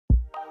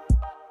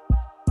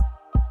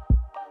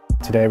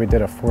Today we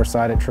did a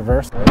 4-sided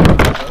traverse.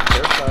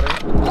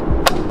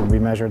 We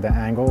measured the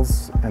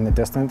angles and the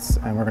distance,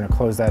 and we're going to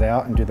close that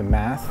out and do the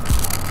math.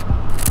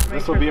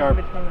 This will be our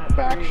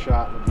back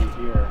shot, will be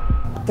here.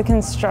 The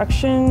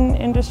construction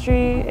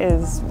industry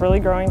is really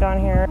growing down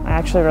here. I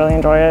actually really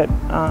enjoy it,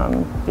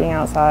 being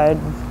outside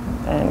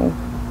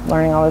and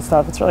learning all this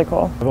stuff. It's really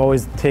cool. I've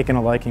always taken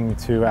a liking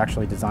to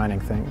actually designing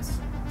things,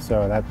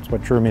 so that's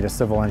what drew me to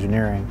civil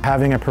engineering.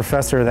 Having a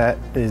professor that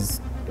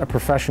is a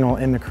professional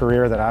in the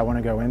career that I want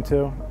to go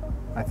into,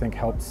 I think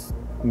helps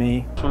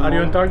me. Are you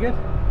on target?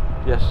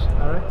 Yes.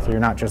 All right. So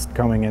you're not just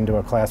coming into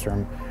a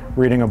classroom,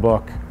 reading a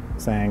book,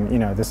 saying, you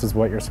know, this is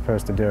what you're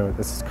supposed to do.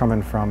 This is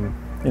coming from,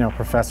 you know, a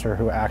professor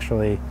who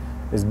actually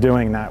is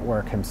doing that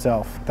work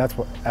himself. That's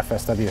what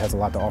FSW has a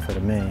lot to offer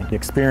to me. The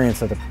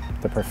experience of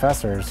the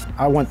professors,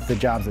 I want the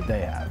jobs that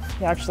they have.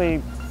 He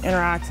actually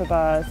interacts with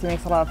us, he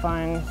makes it a lot of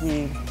fun,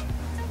 he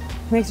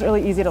makes it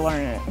really easy to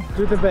learn it.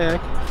 Do the back,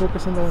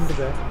 focus on the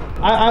back.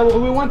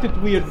 We want it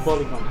weird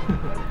polygon.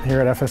 Here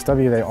at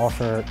FSW they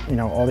offer, you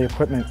know, all the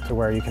equipment to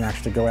where you can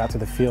actually go out to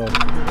the field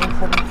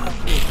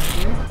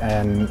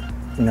and,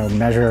 you know,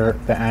 measure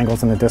the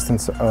angles and the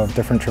distance of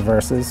different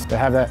traverses. To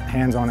have that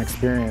hands-on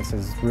experience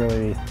is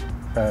really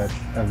a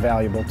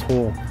valuable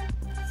tool